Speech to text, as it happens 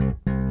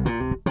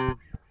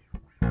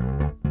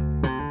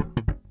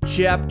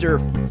chapter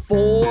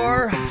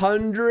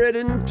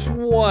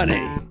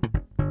 420.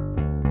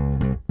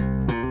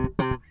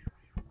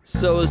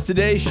 So is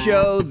today's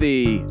show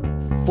the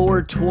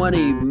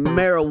 420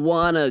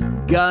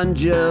 marijuana,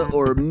 ganja,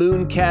 or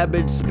moon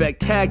cabbage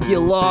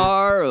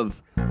spectacular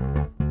of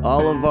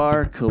all of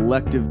our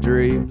collective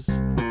dreams?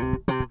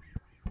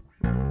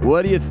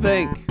 What do you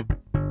think?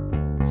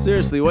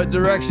 Seriously, what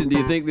direction do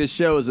you think this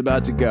show is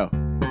about to go?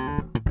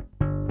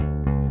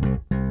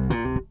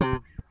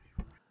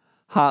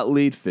 Hot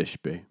lead,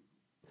 Fishby.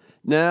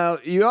 Now,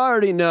 you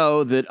already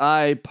know that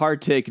I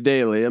partake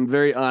daily. I'm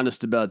very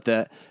honest about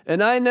that.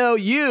 And I know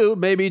you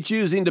may be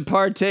choosing to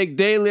partake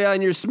daily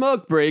on your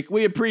smoke break.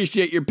 We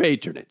appreciate your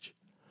patronage.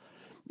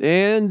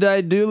 And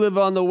I do live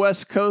on the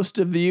west coast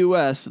of the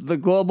U.S., the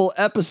global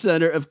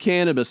epicenter of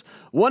cannabis,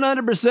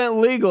 100%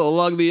 legal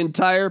along the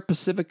entire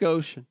Pacific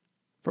Ocean,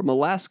 from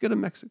Alaska to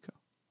Mexico.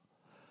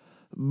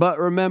 But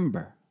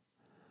remember,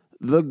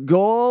 the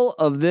goal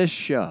of this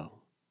show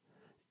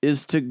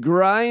is to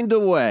grind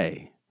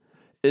away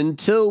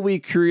until we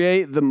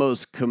create the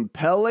most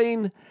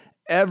compelling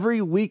every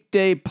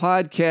weekday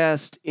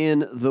podcast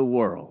in the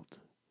world.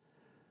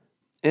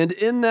 And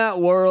in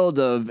that world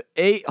of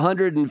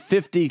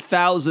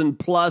 850,000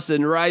 plus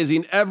and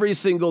rising every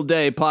single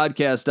day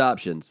podcast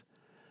options,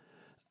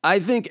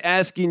 I think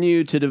asking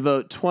you to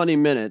devote 20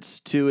 minutes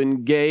to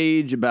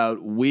engage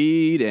about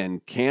weed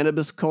and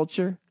cannabis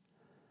culture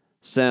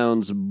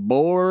sounds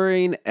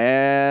boring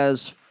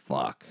as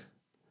fuck.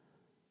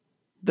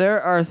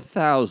 There are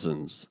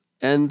thousands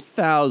and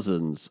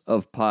thousands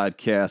of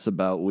podcasts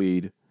about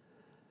weed,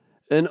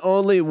 and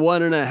only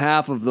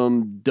 1.5 of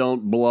them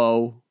don't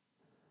blow.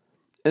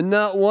 And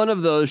not one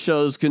of those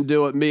shows can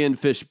do what me and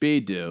Fish B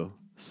do.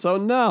 So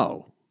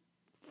no.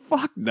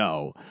 Fuck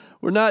no.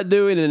 We're not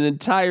doing an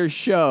entire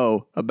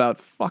show about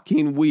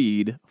fucking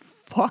weed.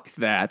 Fuck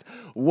that.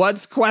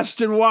 What's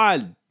question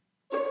 1?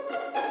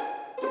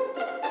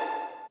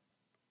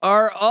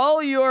 Are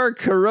all your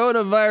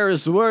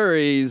coronavirus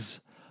worries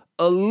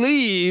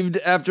alleviated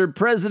after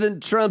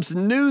President Trump's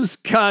news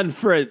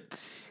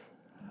conference?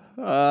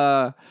 In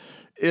a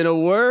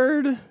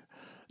word,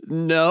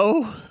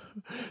 no.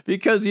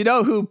 Because you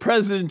know who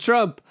President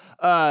Trump,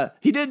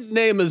 he didn't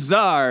name a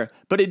czar,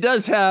 but he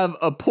does have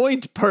a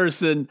point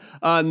person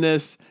on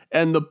this,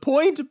 and the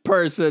point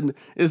person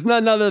is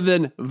none other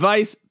than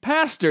Vice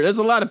Pastor. There's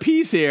a lot of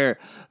P's here.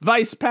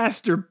 Vice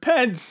Pastor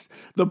Pence,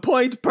 the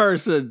point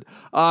person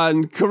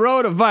on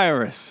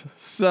coronavirus.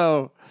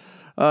 So,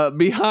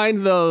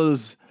 behind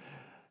those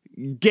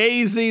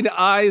gazing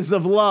eyes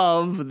of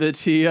love that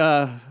he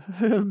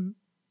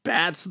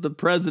bats the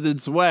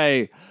president's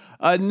way,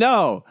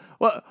 no.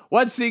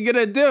 What's he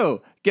gonna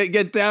do?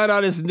 Get down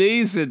on his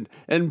knees and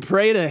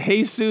pray to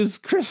Jesus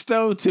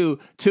Christo to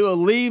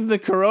alleviate the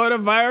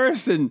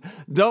coronavirus and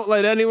don't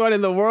let anyone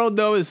in the world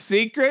know his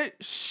secret?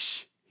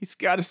 Shh, he's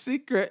got a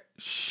secret.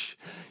 Shh.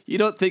 You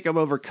don't think I'm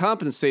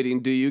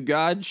overcompensating, do you,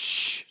 God?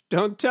 Shh,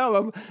 don't tell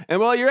him. And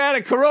while you're at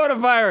it,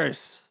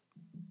 coronavirus.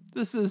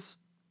 This is,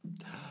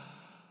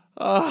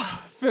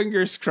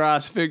 fingers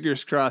crossed,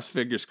 fingers crossed,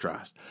 fingers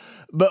crossed.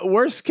 But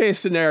worst case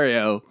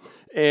scenario,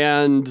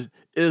 and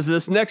is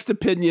this next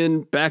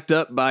opinion backed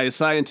up by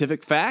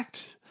scientific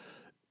fact?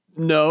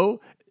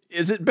 No.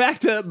 Is it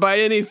backed up by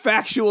any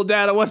factual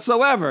data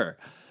whatsoever?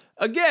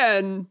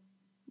 Again,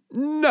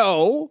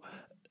 no.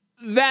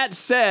 That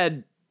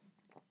said,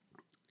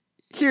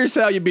 here's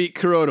how you beat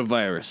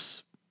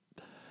coronavirus.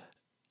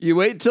 You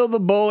wait till the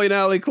bowling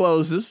alley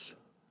closes,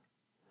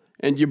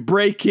 and you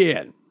break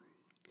in.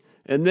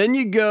 And then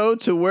you go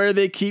to where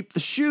they keep the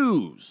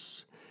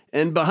shoes.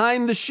 And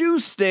behind the shoe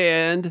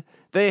stand,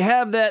 they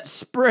have that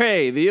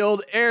spray, the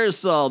old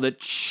aerosol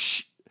that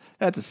shh.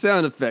 That's a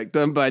sound effect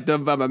done by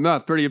my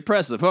mouth. Pretty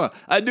impressive, huh?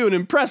 I do an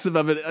impression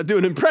of an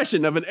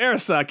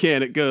aerosol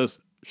can. It goes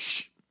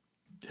shh.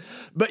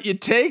 But you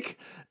take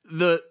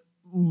the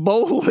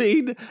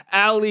bowling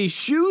alley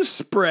shoe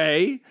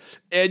spray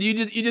and you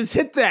just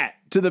hit that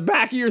to the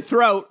back of your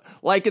throat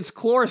like it's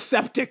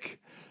chloroseptic.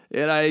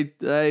 And I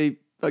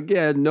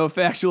again, no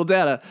factual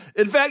data.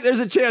 In fact,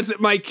 there's a chance it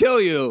might kill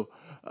you.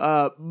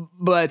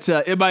 But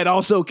it might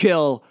also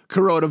kill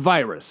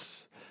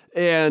coronavirus.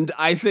 And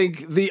I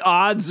think the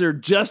odds are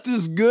just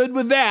as good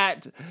with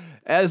that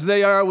as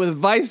they are with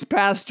Vice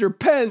Pastor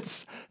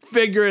Pence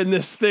figuring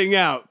this thing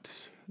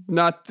out.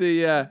 Not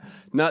the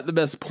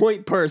best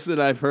point person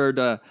I've heard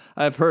on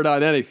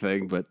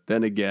anything, but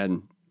then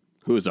again,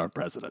 who's our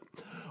president?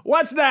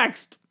 What's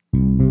next?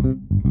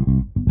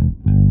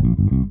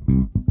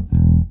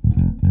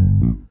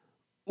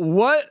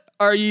 What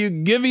are you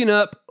giving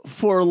up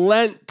for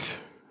Lent?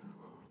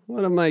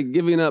 What am I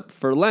giving up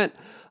for Lent?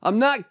 I'm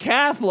not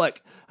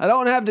Catholic. I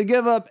don't have to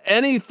give up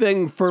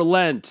anything for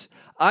Lent.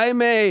 I'm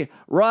a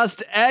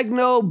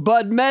Rostagno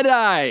Bud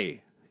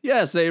Medi.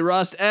 Yes, a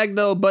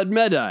Rostagno Bud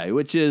Medi,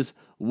 which is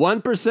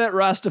 1%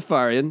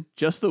 Rastafarian,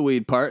 just the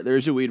weed part.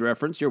 There's your weed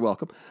reference. You're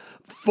welcome.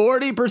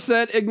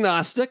 40%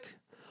 agnostic,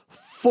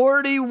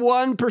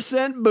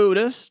 41%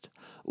 Buddhist,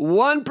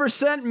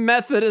 1%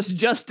 Methodist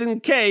just in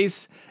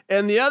case,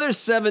 and the other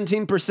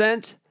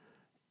 17%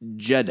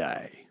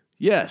 Jedi.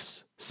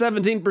 Yes,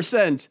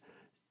 17%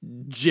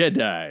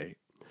 Jedi.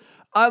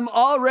 I'm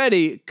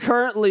already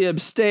currently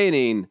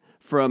abstaining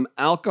from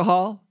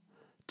alcohol,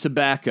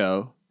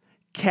 tobacco,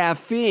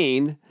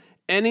 caffeine,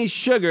 any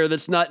sugar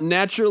that's not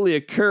naturally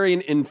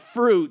occurring in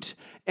fruit,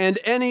 and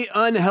any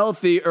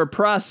unhealthy or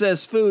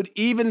processed food,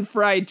 even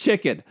fried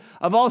chicken.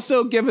 I've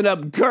also given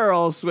up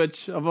girls,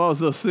 which of all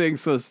those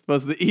things was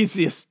the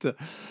easiest to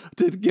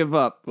give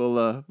up.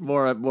 Well,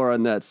 more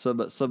on that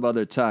some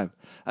other time.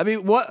 I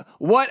mean,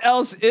 what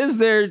else is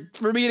there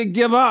for me to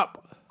give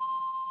up?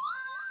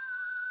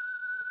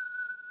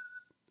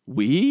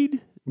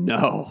 Weed?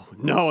 No.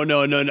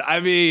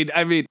 I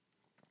mean,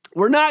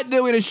 we're not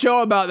doing a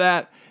show about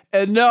that.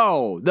 And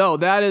no,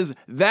 that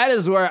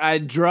is where I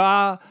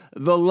draw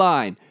the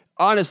line.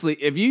 Honestly,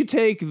 if you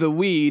take the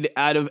weed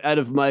out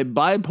of my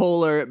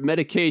bipolar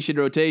medication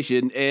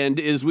rotation, and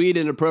is weed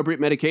an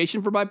appropriate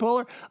medication for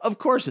bipolar? Of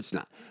course it's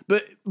not.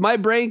 But my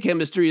brain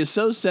chemistry is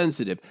so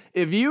sensitive.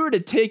 If you were to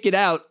take it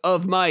out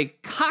of my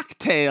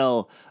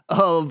cocktail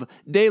of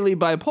daily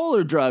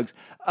bipolar drugs,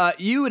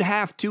 you would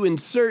have to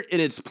insert in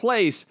its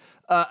place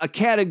a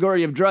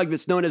category of drug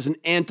that's known as an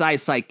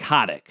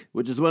antipsychotic,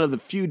 which is one of the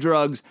few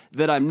drugs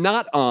that I'm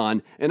not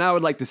on, and I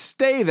would like to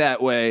stay that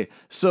way.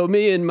 So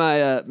me and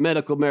my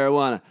medical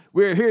marijuana,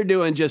 we're here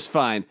doing just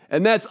fine.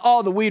 And that's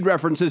all the weed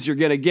references you're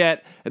going to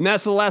get, and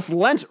that's the last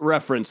Lent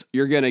reference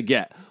you're going to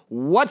get.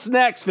 What's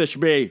next, Fish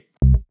B?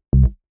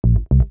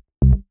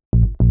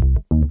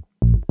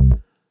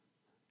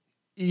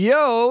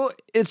 Yo,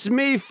 it's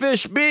me,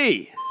 Fish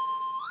B.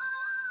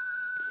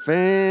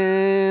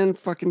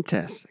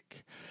 Fan-fucking-tastic.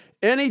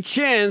 Any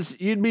chance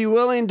you'd be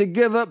willing to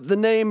give up the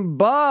name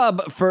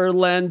Bob for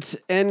Lent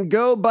and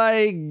go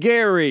by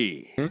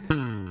Gary?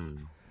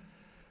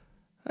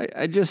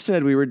 I just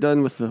said we were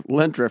done with the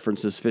Lent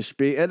references,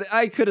 Fishby, and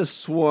I could have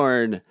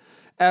sworn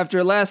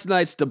after last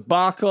night's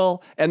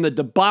debacle and the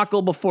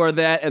debacle before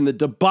that and the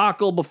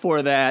debacle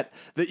before that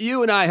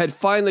you and I had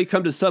finally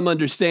come to some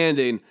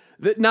understanding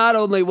that not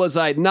only was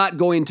I not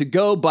going to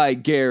go by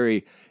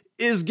Gary,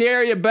 is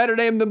Gary a better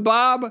name than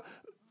Bob?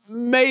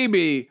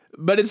 Maybe,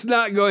 but it's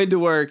not going to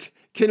work.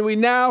 Can we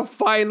now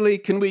finally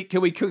can we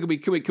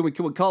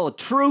call a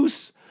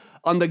truce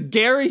on the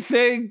Gary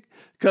thing?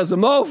 Because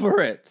I'm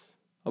over it.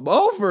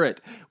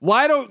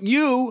 Why don't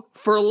you,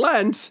 for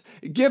Lent,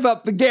 give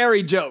up the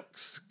Gary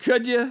jokes?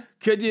 Could you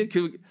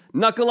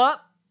knuckle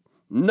up?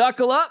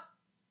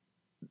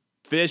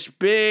 Fish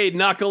B,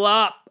 knuckle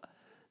up.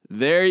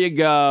 There you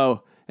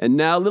go. And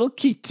now a little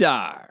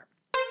guitar.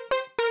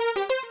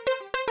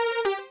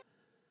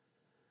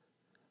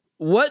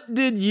 What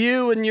did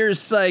you and your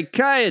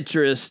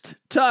psychiatrist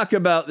talk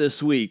about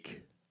this week?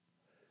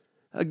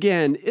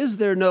 Again, is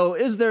there no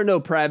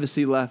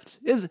privacy left?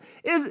 Is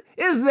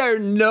there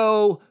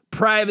no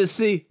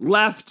privacy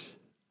left?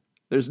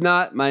 There's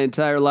not. My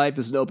entire life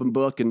is an open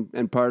book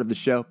and part of the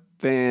show.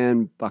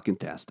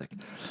 Fan-fucking-tastic.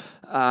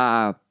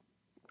 The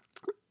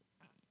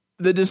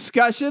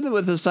discussion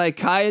with a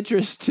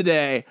psychiatrist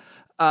today,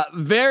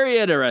 very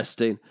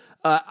interesting.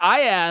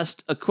 I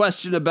asked a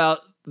question about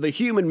the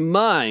human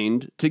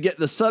mind to get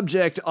the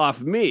subject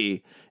off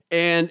me,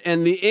 and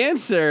the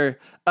answer,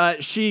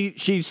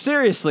 she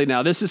seriously,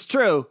 now this is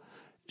true,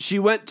 she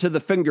went to the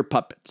finger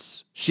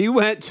puppets. She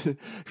went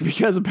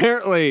because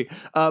apparently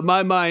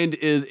my mind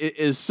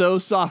is so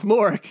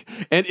sophomoric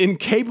and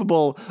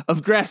incapable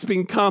of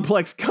grasping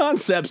complex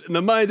concepts in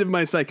the mind of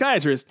my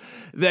psychiatrist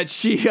that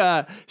she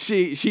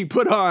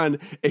put on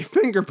a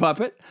finger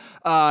puppet.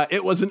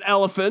 It was an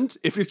elephant,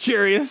 if you're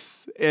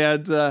curious,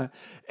 and we'll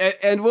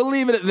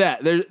leave it at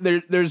that.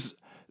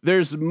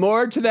 There's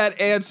more to that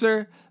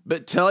answer,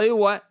 but tell you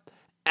what.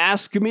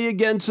 Ask me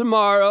again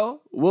tomorrow.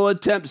 We'll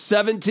attempt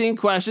 17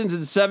 questions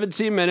in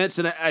 17 minutes,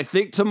 and I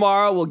think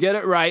tomorrow we'll get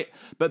it right,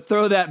 but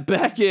throw that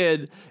back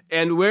in.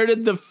 And where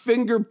did the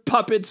finger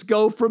puppets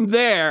go from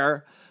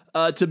there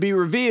to be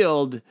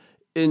revealed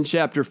in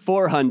chapter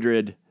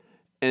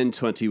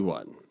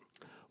 421?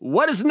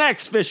 What is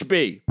next, Fish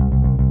B?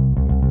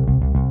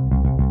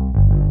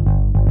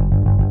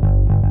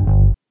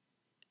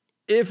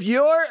 If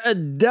you're a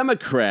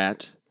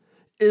Democrat,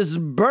 is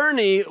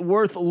Bernie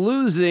worth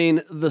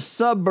losing the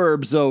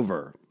suburbs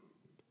over?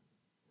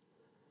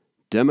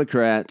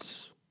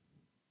 Democrats,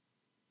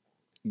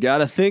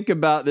 gotta think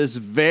about this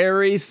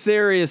very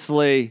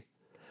seriously.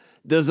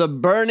 Does a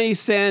Bernie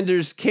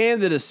Sanders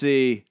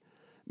candidacy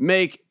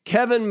make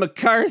Kevin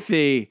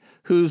McCarthy,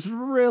 who's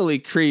really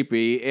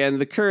creepy, and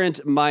the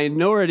current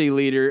minority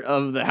leader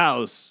of the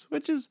House,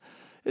 which is,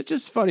 it's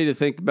just funny to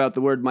think about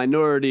the word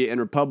minority and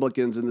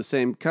Republicans in the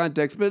same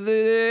context, but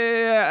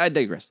I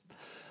digress.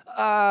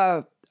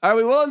 Are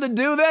we willing to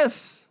do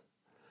this?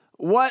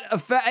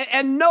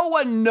 And no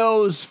one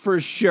knows for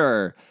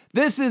sure.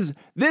 This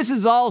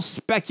is all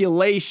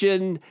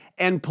speculation,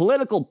 and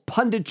political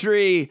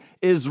punditry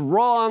is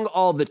wrong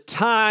all the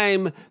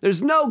time.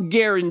 There's no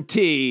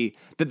guarantee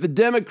that the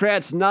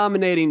Democrats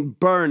nominating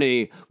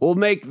Bernie will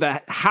make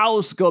the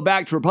House go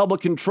back to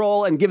Republican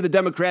control and give the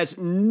Democrats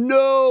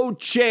no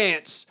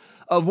chance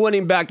of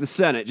winning back the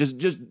Senate, just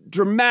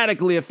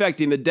dramatically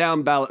affecting the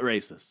down ballot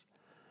races.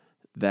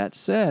 That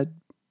said,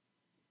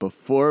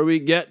 before we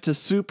get to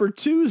Super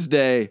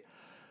Tuesday,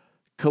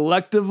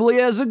 collectively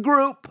as a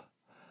group,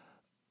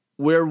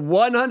 we're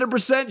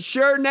 100%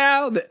 sure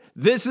now that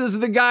this is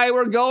the guy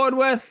we're going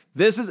with.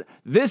 This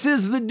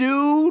is the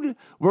dude.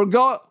 We're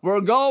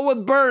going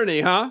with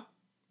Bernie, huh?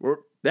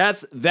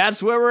 That's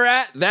where we're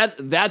at.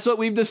 That's what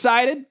we've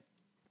decided.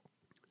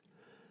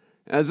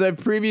 As I've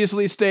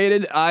previously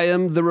stated, I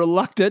am the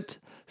reluctant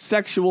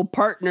sexual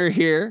partner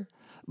here,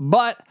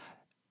 but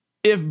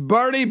if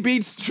Bernie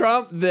beats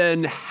Trump,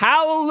 then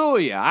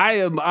hallelujah. I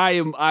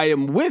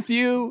am with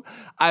you.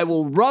 I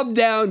will rub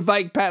down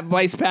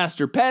Vice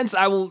Pastor Pence.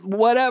 I will,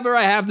 whatever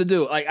I have to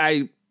do.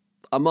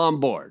 I'm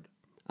on board.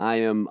 I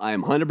am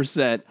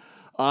 100%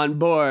 on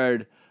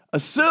board,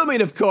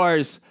 assuming, of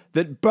course,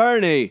 that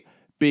Bernie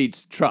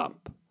beats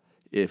Trump.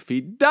 If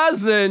he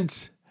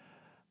doesn't,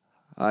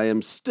 I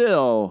am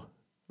still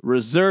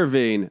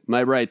reserving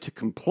my right to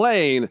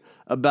complain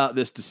about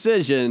this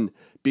decision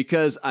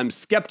because I'm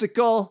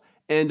skeptical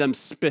and I'm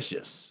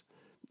suspicious.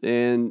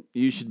 And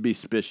you should be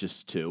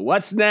suspicious too.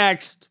 What's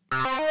next?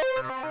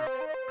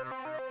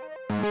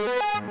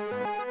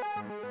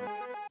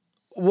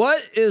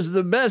 What is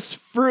the best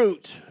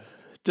fruit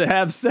to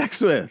have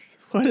sex with?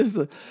 This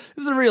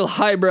is a real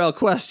highbrow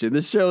question.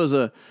 This show is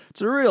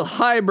it's a real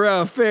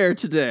highbrow affair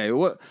today.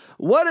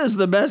 What is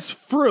the best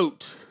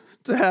fruit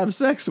to have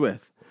sex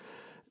with?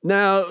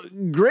 Now,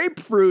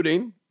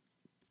 grapefruiting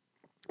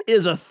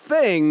is a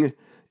thing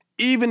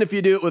even if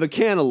you do it with a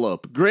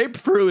cantaloupe.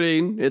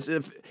 Grapefruiting,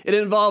 it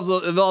involves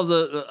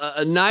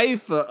a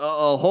knife,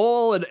 a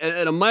hole, and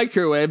a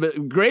microwave.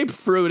 But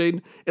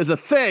grapefruiting is a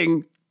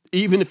thing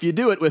even if you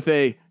do it with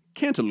a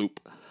cantaloupe.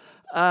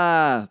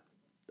 I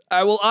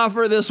will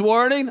offer this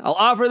warning.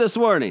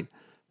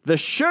 The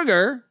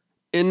sugar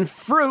in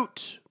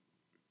fruit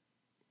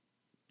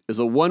is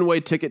a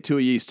one-way ticket to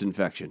a yeast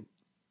infection.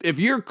 If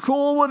you're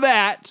cool with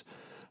that,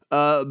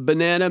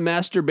 banana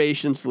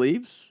masturbation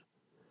sleeves.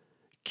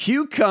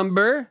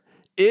 Cucumber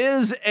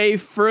is a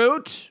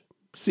fruit.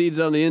 Seeds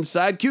on the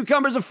inside.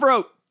 Cucumber's a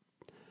fruit.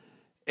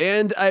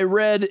 And I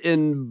read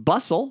in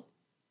Bustle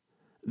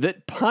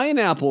that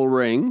pineapple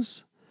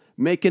rings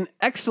make an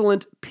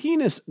excellent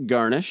penis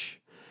garnish,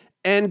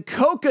 and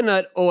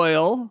coconut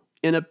oil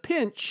in a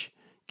pinch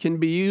can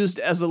be used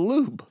as a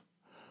lube.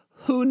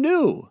 Who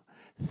knew?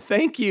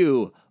 Thank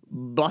you,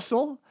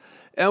 Bustle.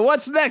 And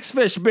what's next,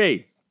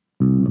 Fishby?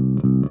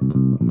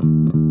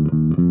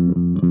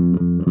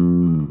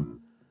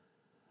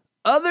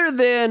 Other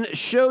than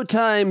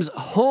Showtime's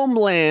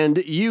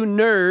Homeland, you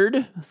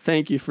nerd,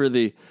 thank you for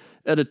the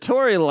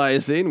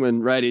editorializing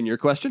when writing your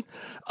question.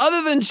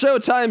 Other than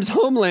Showtime's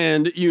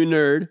Homeland, you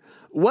nerd,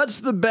 what's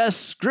the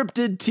best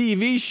scripted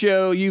TV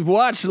show you've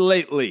watched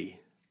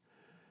lately?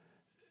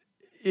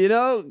 You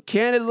know,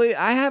 candidly,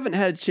 I haven't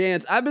had a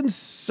chance. I've been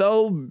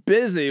so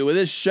busy with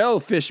this show,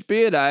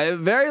 Fishby, and I have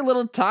very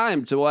little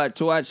time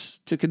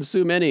to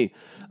consume any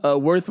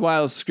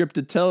worthwhile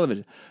scripted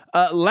television.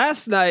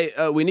 Last night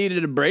we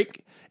needed a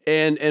break,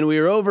 and we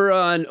were over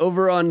on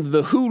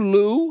the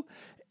Hulu,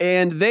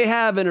 and they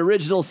have an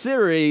original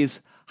series,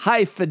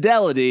 High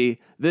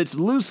Fidelity, that's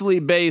loosely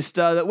based.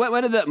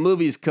 When did that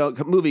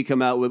movie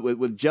come out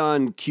with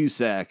John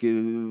Cusack?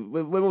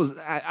 When was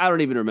I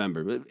don't even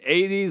remember.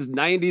 80s,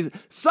 90s,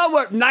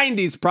 somewhere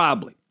 90s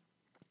probably.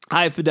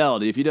 High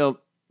Fidelity. If you don't,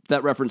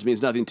 that reference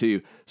means nothing to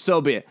you.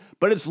 So be it.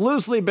 But it's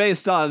loosely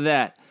based on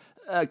that,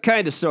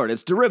 kind of sort.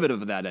 It's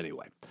derivative of that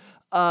anyway.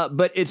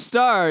 But it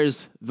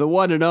stars the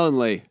one and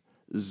only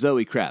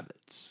Zoe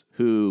Kravitz,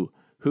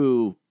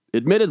 who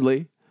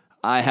admittedly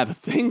I have a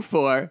thing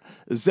for.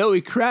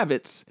 Zoe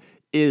Kravitz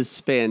is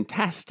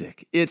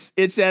fantastic. It's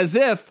as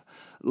if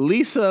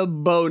Lisa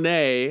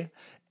Bonet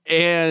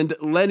and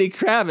Lenny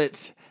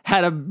Kravitz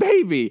had a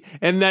baby,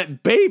 and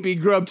that baby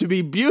grew up to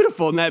be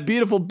beautiful, and that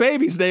beautiful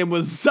baby's name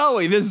was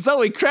Zoe. This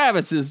Zoe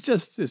Kravitz is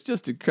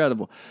just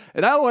incredible.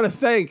 And I want to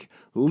thank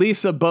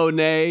Lisa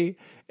Bonet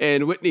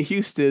and Whitney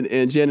Houston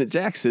and Janet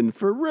Jackson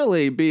for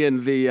really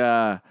being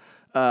the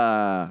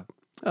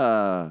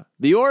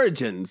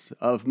origins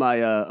of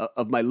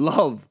my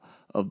love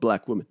of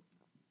black women.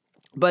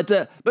 But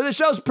the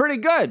show's pretty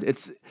good.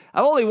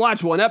 I've only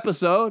watched one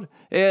episode,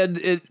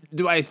 and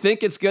do I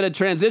think it's going to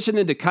transition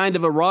into kind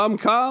of a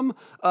rom-com?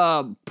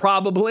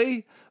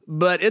 Probably,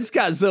 but it's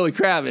got Zoe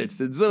Kravitz,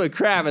 and Zoe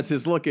Kravitz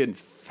is looking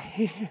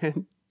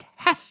fantastic.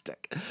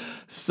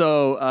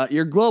 So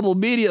your global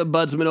media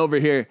budsman over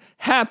here,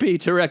 happy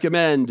to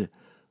recommend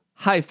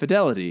High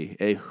Fidelity,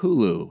 a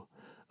Hulu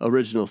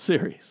original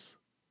series.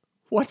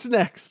 What's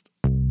next?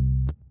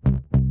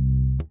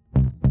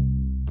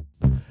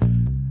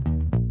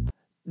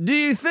 Do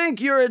you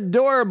think your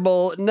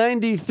adorable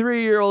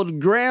 93-year-old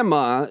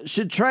grandma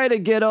should try to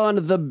get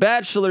on The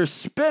Bachelor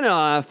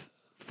spinoff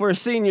for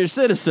senior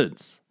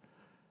citizens?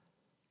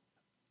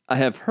 I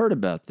have heard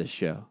about this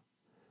show.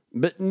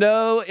 But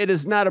no, it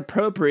is not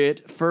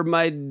appropriate for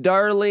my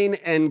darling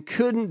and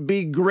couldn't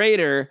be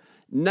greater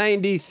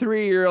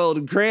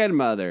 93-year-old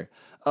grandmother.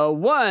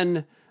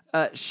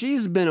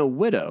 She's been a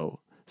widow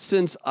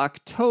since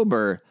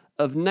October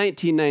of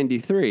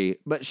 1993,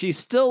 but she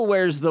still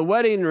wears the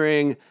wedding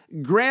ring.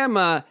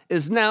 Grandma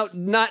is now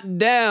not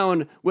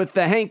down with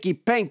the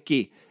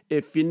hanky-panky,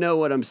 if you know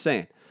what I'm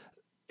saying.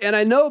 And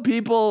I know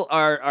people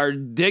are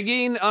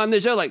digging on the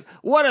show, like,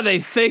 what are they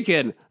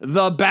thinking?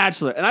 The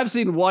Bachelor. And I've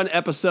seen one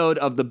episode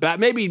of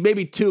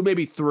maybe two,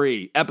 maybe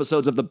three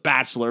episodes of The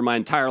Bachelor my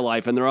entire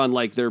life, and they're on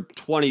like their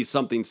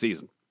 20-something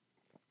season.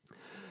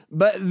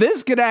 But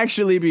this could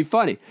actually be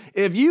funny.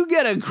 If you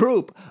get a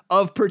group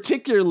of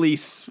particularly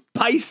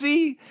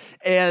spicy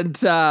and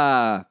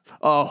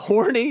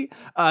horny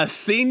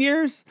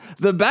seniors,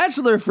 The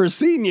Bachelor for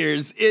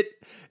seniors,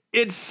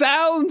 it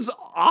sounds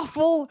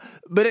awful,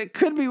 but it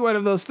could be one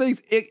of those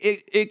things.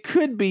 It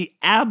could be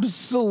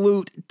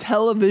absolute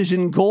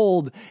television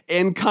gold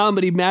and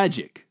comedy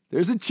magic.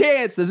 There's a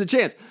chance.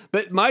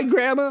 But my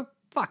grandma,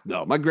 fuck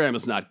no, my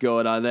grandma's not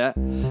going on that.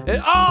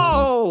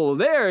 And,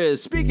 there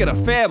is, speaking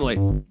of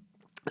family,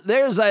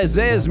 there's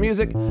Isaiah's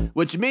music,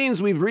 which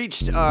means we've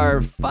reached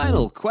our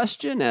final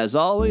question. As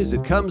always,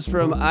 it comes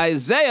from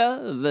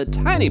Isaiah, the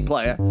tiny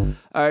player,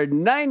 our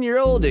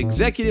 9-year-old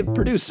executive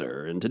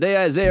producer. And today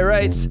Isaiah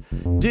writes,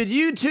 "Did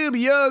YouTube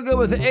yoga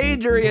with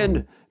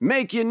Adrian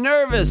make you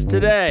nervous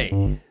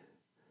today?"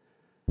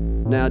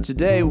 Now,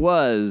 today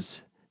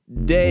was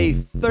day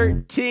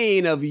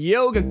 13 of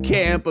yoga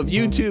camp of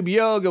YouTube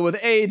yoga with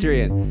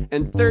Adrian.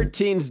 And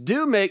 13s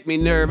do make me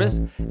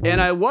nervous.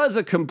 And I was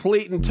a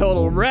complete and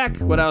total wreck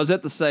when I was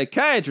at the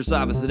psychiatrist's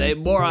office today.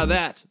 More on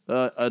that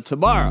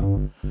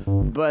tomorrow.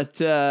 But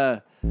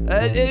I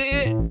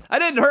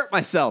didn't hurt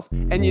myself.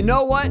 And you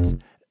know what?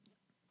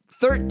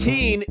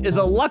 13 is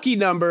a lucky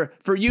number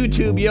for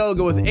YouTube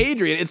yoga with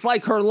Adrian. It's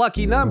like her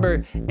lucky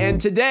number.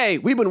 And today,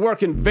 we've been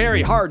working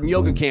very hard in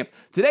yoga camp.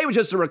 Today was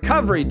just a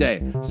recovery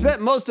day.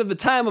 Spent most of the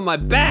time on my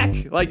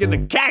back, like in the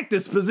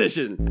cactus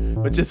position,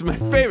 which is my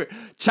favorite.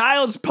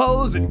 Child's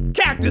pose and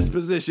cactus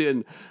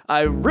position,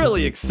 I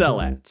really excel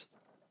at.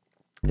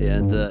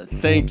 And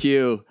thank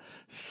you,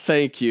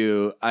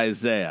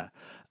 Isaiah.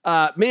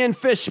 Me and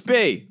Fish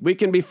B, we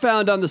can be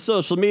found on the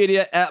social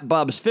media at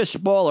Bob's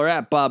Fishbowl or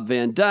at Bob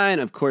Van Dyne.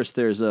 Of course,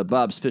 there's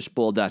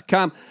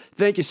bobsfishbowl.com.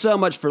 Thank you so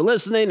much for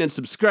listening and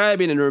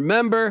subscribing. And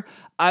remember,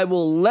 I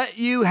will let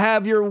you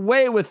have your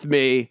way with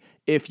me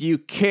if you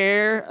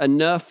care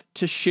enough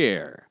to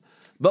share.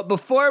 But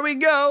before we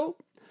go,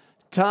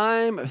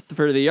 time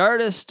for the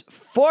artist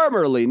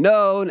formerly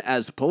known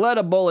as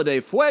Paleta Bola de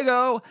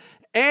Fuego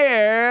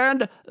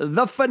and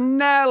the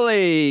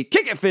finale.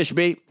 Kick it, Fish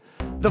B.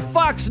 The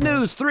Fox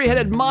News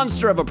three-headed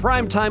monster of a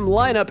primetime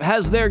lineup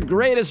has their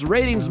greatest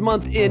ratings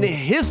month in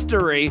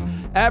history,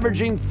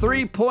 averaging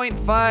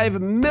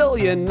 3.5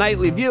 million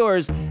nightly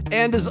viewers,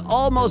 and as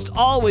almost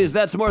always,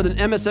 that's more than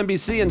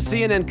MSNBC and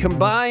CNN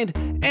combined,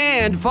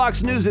 and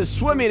Fox News is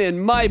swimming in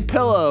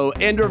MyPillow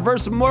and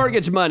reverse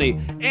mortgage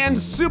money and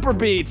super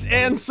beats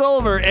and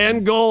silver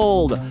and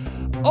gold.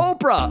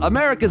 Oprah,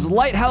 America's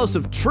lighthouse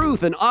of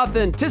truth and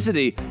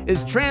authenticity,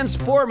 is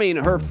transforming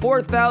her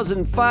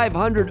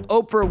 4,500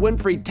 Oprah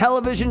Winfrey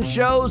television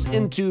shows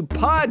into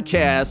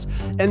podcasts,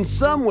 and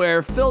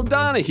somewhere Phil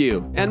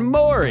Donahue and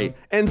Maury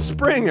and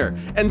Springer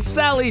and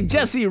Sally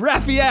Jesse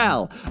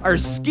Raphael are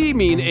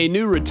scheming a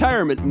new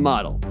retirement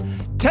model.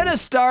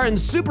 Tennis star and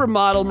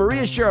supermodel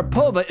Maria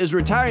Sharapova is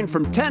retiring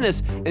from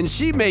tennis, and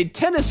she made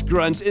tennis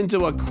grunts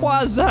into a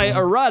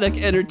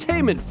quasi-erotic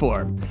entertainment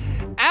form.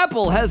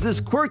 Apple has this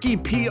quirky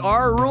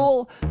PR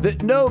rule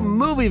that no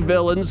movie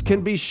villains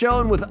can be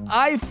shown with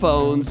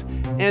iPhones,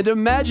 and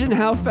imagine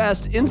how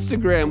fast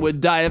Instagram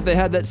would die if they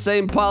had that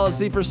same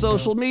policy for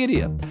social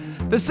media.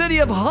 The city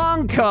of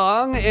Hong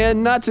Kong,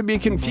 and not to be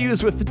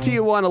confused with the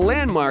Tijuana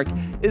landmark,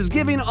 is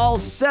giving all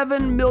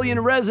 7 million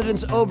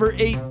residents over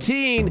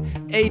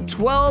 18 a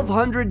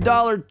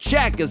 $1,200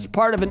 check as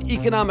part of an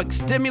economic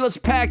stimulus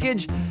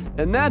package,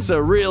 and that's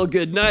a real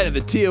good night at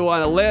the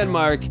Tijuana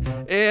landmark,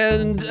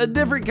 and a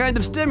different kind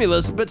of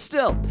stimulus, but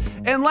still.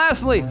 And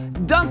lastly,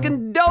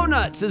 Dunkin'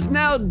 Donuts is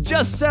now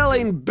just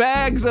selling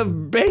bags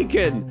of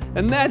bacon,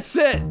 and that's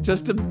it,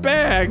 just a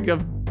bag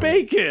of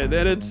bacon,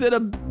 and it's in a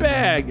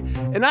bag.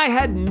 And I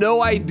had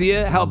no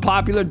idea how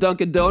popular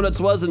Dunkin' Donuts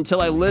was until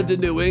I lived in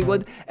New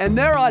England, and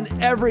they're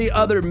on every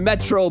other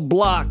metro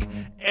block,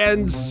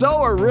 and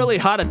so are really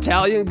hot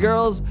Italian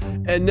girls.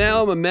 And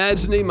now I'm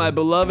imagining my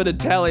beloved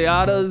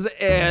Italianas,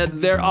 and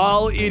they're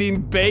all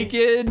eating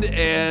bacon,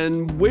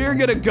 and we're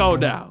gonna go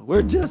now.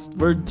 We're just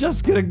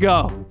gonna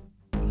go.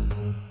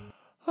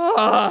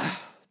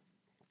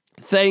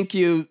 Thank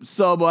you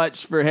so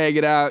much for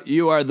hanging out.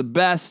 You are the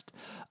best.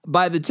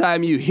 By the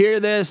time you hear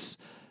this,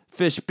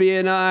 Fishbee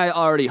and I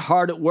already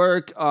hard at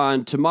work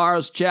on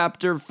tomorrow's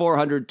chapter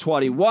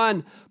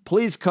 421.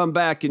 Please come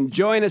back and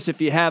join us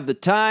if you have the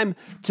time.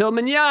 Till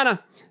mañana.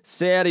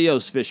 Say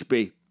adios,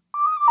 Fishbee.